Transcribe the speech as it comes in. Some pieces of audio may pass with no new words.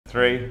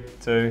3,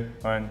 2,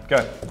 1,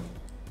 go.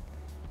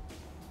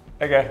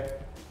 Okay.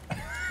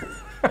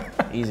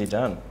 Easy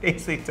done.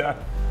 Easy done.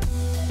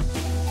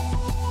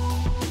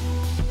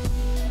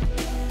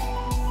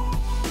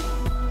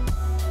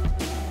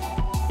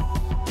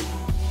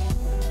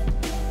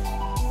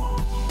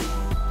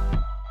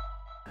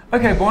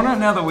 Okay, Borna,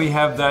 now that we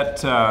have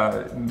that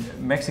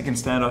Mexican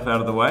standoff out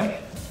of the way,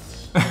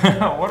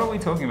 what are we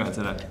talking about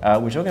today?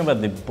 We're talking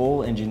about the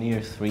Ball Engineer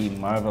 3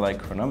 Marvelight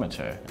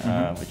Chronometer,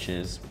 which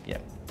is,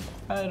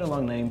 quite a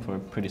long name for a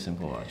pretty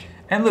simple watch.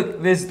 And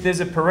look, there's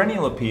a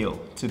perennial appeal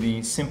to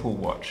the simple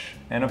watch.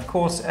 And of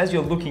course, as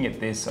you're looking at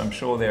this, I'm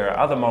sure there are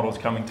other models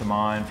coming to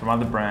mind from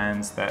other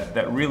brands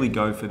that really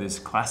go for this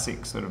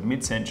classic sort of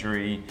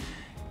mid-century,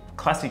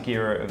 classic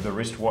era of the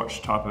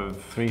wristwatch type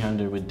of...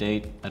 300 with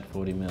date at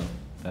 40 mil.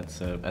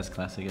 That's as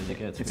classic as it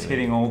gets. It's really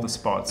hitting all the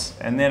spots.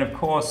 And then of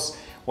course,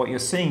 what you're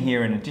seeing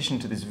here, in addition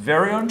to this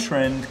very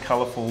on-trend,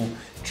 colourful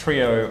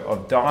trio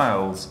of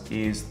dials,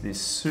 is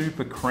this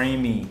super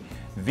creamy,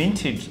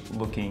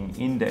 vintage-looking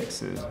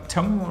indexes.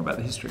 Tell me more about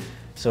the history.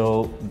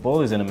 So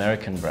Ball is an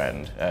American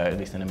brand, at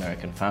least an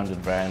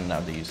American-founded brand. Now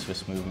they use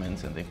Swiss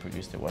movements and they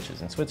produce their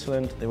watches in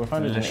Switzerland. They were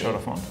founded in...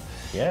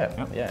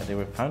 They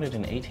were founded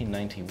in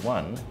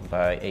 1891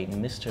 by a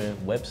Mr.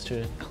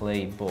 Webster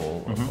Clay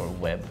Ball, or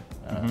Webb.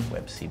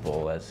 Webb C.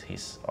 Ball, as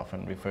he's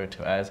often referred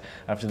to as,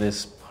 after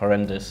this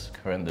horrendous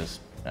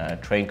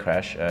train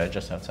crash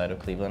just outside of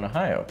Cleveland,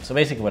 Ohio. So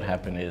basically what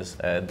happened is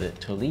the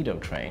Toledo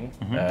train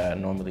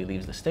normally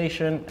leaves the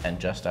station, and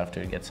just after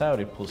it gets out,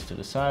 it pulls to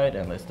the side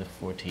and lets the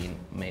 14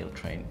 mail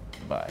train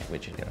by,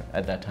 which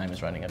at that time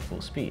is running at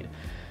full speed.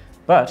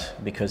 But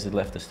because it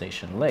left the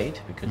station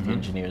late, because the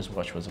engineer's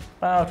watch was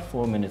about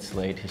 4 minutes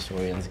late,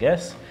 historians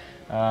guess,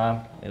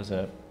 it was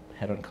a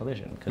head-on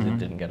collision because it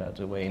didn't get out of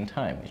the way in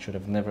time. It should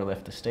have never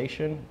left the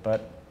station,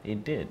 but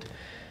it did.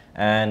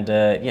 And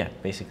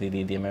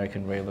basically the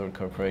American Railroad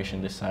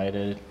Corporation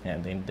decided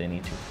they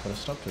need to put a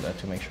stop to that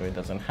to make sure it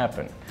doesn't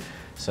happen.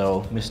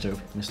 So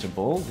Mr.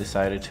 Ball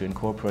decided to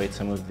incorporate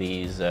some of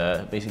these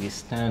basically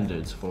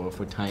standards for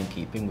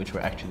timekeeping, which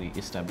were actually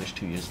established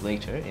 2 years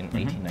later in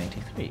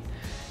 1893.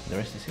 The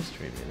rest is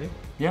history, really.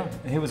 Yeah,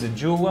 he was a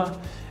jeweler,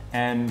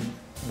 and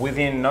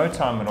within no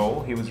time at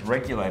all, he was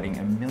regulating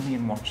 1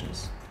 million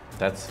watches.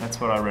 That's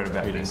what I read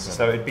about this.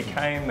 So it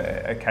became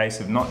a case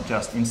of not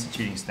just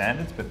instituting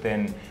standards, but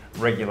then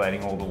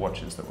regulating all the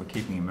watches that were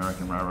keeping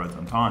American railroads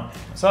on time.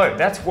 So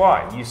that's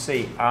why you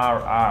see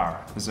RR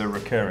as a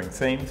recurring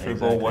theme through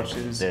Ball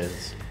watches.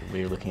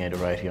 We're looking at it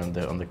right here on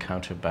the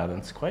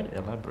counterbalance, quite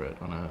elaborate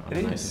on a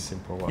nice and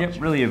simple watch. Yep,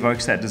 really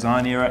evokes that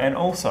design era, and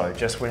also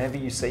just whenever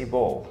you see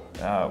Ball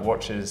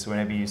watches,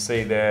 whenever you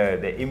see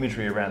their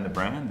imagery around the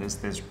brand,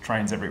 there's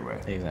trains everywhere.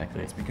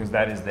 Exactly. It's because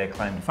that is their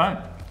claim to fame.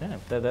 Yeah,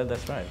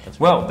 that's right.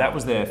 Well, that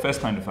was their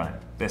first claim to fame.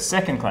 Their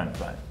second claim to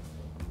fame.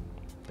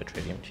 The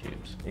tritium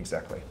tubes.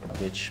 Exactly.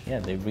 Which,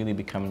 they've really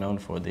become known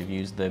for. They've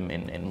used them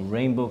in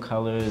rainbow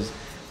colors.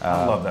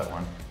 I love that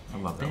one. I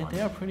love that one.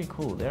 They are pretty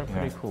cool. They are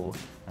pretty cool.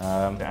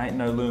 There ain't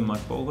no loom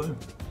like Ball loom.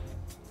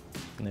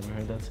 Never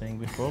heard that saying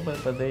before,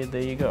 but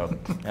there you go.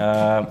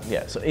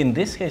 So in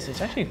this case, it's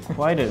actually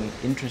quite an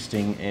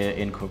interesting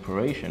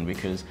incorporation,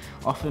 because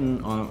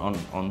often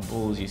on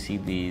Balls you see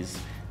these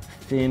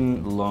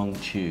thin, long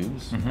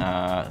tubes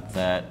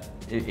that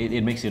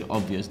it makes it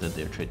obvious that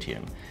they're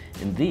tritium.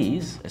 In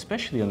these,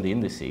 especially on the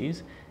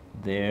indices,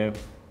 they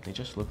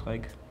just look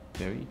like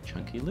very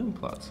chunky loom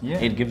plots. Yeah.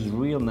 It gives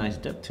real nice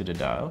depth to the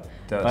dial,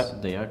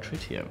 but they are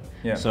tritium.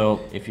 Yeah. So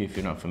if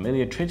you're not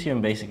familiar,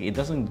 tritium basically, it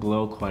doesn't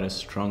glow quite as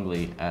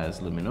strongly as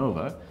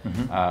luminova,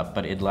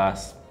 but it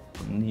lasts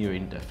near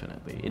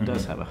indefinitely. It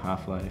does have a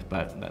half-life,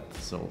 but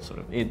that's all sort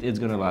of, it's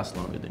going to last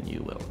longer than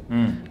you will.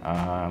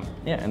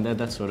 And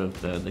that's sort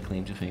of the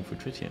claim to fame for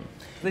tritium.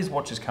 These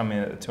watches come in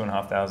at the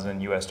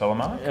 $2,500 US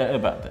mark?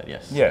 About that,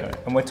 yes. Yeah,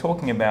 correct. And we're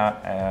talking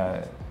about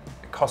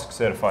COSC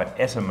certified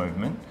ETA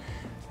movement.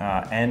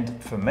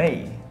 And for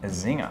me, a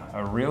zinger,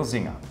 a real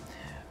zinger.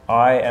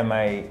 I am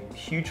a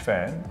huge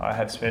fan. I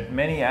have spent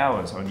many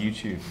hours on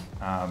YouTube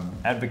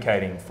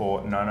advocating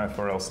for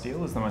 904L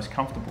steel as the most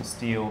comfortable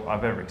steel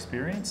I've ever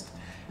experienced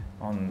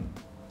on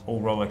all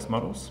Rolex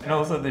models. And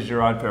also the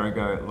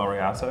Girard-Perregaux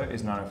Laureato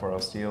is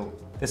 904L steel.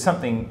 There's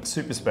something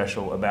super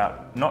special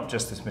about not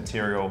just this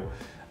material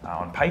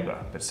on paper,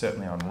 but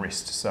certainly on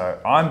wrist. So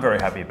I'm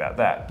very happy about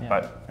that. Yeah.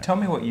 But tell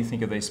me what you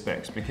think of these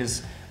specs,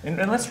 because, and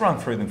let's run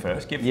through them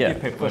first. Give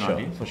people an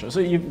idea. For sure.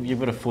 So you've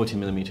got a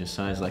 40mm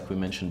size, like we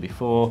mentioned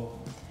before.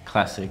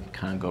 Classic,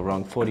 can't go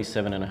wrong.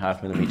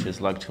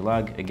 47.5mm lug to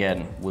lug.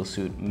 Again, will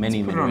suit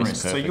many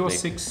wrists perfectly. So you're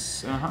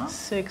 6.5?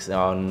 6?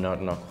 Oh,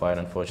 not quite,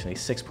 unfortunately.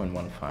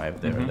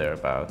 6.15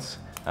 thereabouts.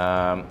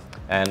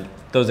 And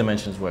those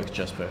dimensions work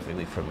just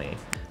perfectly for me.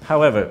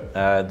 However,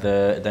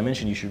 the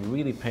dimension you should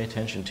really pay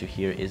attention to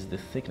here is the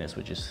thickness,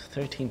 which is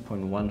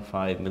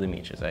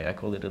 13.15mm. I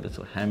call it a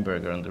little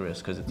hamburger on the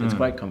wrist because it's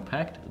quite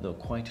compact, though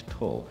quite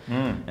tall.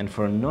 And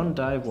for a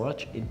non-dive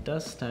watch, it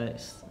does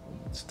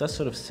does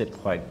sort of sit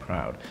quite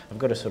proud. I've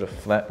got a sort of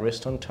flat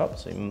wrist on top,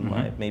 so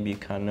maybe you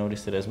can't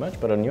notice it as much,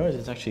 but on yours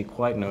it's actually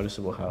quite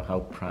noticeable how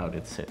proud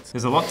it sits.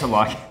 There's a lot to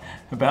like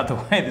about the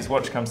way this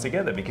watch comes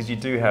together, because you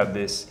do have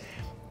this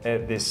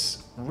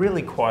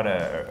really quite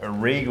a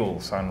regal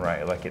sun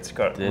ray, like it's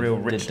got real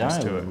richness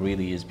to it. The dial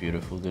really is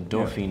beautiful. The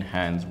Dauphine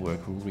hands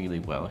work really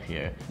well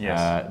here.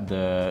 Yes.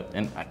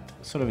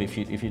 Sort of if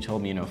you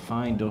told me, you know,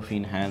 fine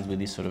Dauphine hands with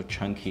these sort of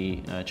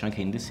chunky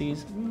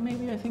indices,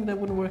 maybe I think that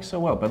wouldn't work so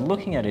well. But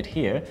looking at it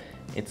here,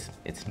 it's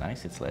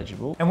nice, it's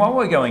legible. And while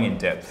we're going in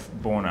depth,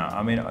 Borna,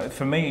 I mean,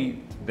 for me,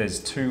 there's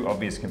two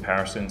obvious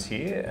comparisons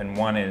here, and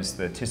one is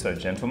the Tissot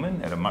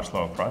Gentleman at a much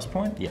lower price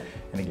point. Yeah.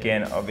 And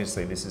again,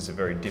 obviously, this is a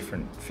very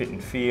different fit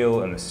and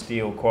feel, and the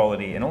steel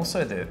quality, and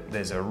also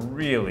there's a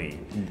really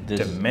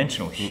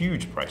dimensional,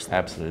 huge bracelet.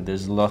 Absolutely,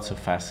 there's lots of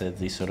facets,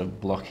 these sort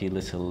of blocky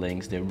little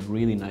links. They're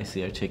really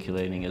nicely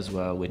articulating as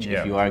well, which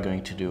if you are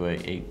going to do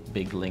a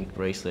big link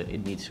bracelet,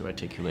 it needs to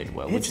articulate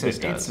well, which this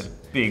does. It's a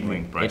big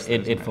link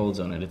bracelet. It folds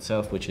on it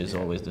itself, which is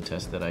always the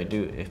test that I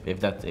do. If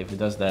it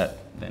does that,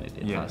 then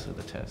it passes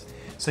the test.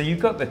 So you've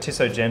got the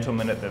Tissot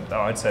Gentleman at the,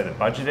 I'd say, the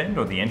budget end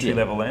or the entry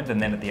level end, and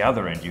then at the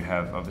other end you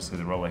have obviously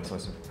the Rolex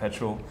Lesser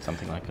Perpetual.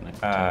 Something like an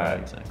Aquaterra,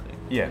 exactly.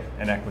 Yeah,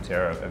 an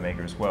Aquaterra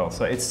Omega as well.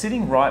 So it's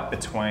sitting right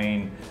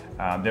between,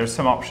 there are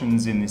some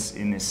options in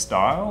this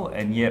style,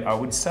 and yet I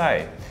would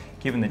say,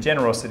 given the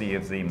generosity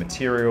of the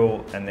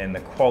material and then the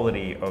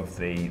quality of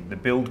the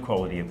build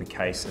quality of the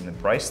case and the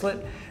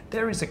bracelet,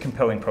 there is a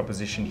compelling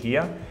proposition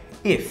here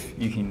if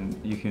you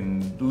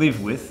can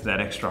live with that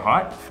extra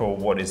height for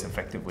what is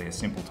effectively a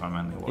simple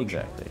time-only watch.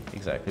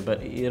 Exactly.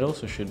 But it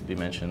also should be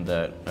mentioned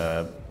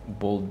that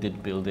Bold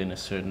did build in a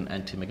certain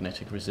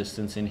anti-magnetic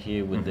resistance in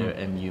here with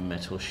their MU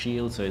metal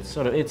shield, so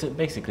it's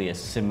basically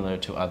similar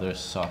to other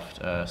soft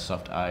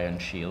iron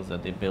shields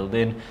that they build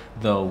in,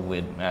 though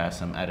with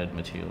some added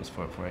materials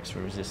for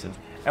extra resistance.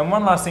 And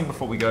one last thing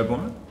before we go,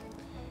 Borna,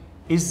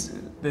 is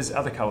there's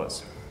other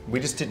colours. We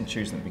just didn't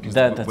choose them because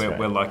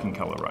we're liking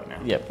colour right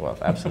now. Yep, well,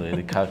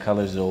 absolutely.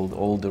 Colours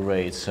all the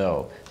rage.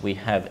 So we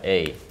have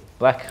a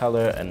black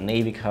colour, a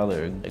navy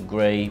colour, a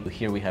grey.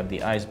 Here we have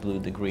the ice blue,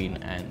 the green,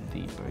 and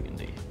the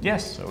burgundy.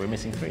 Yes. So we're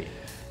missing 3.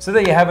 So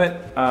there you have it.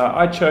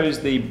 I chose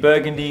the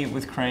burgundy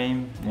with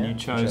cream, and you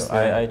chose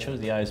I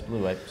chose the ice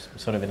blue. I'm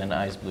sort of in an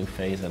ice blue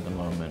phase at the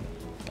moment.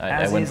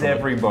 As is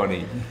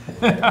everybody.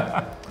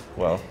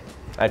 Well,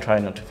 I try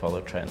not to follow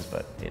trends,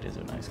 but it is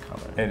a nice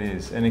color. It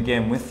is. And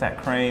again, with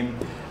that cream,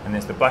 and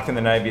there's the black and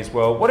the navy as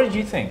well. What did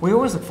you think? We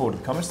always look forward to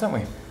the comments, don't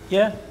we?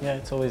 Yeah,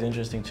 it's always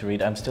interesting to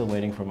read. I'm still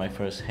waiting for my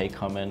first hey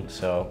comment,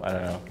 so I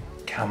don't know.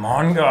 Come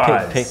on,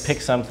 guys.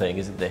 Pick something.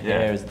 Is it the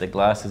hair? Is it the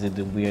glass? Is it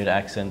the weird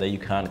accent that you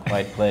can't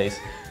quite place?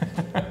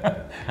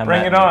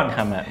 Bring it on.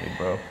 Come at me,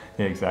 bro.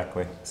 Yeah,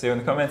 exactly. See you in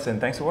the comments, and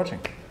thanks for watching.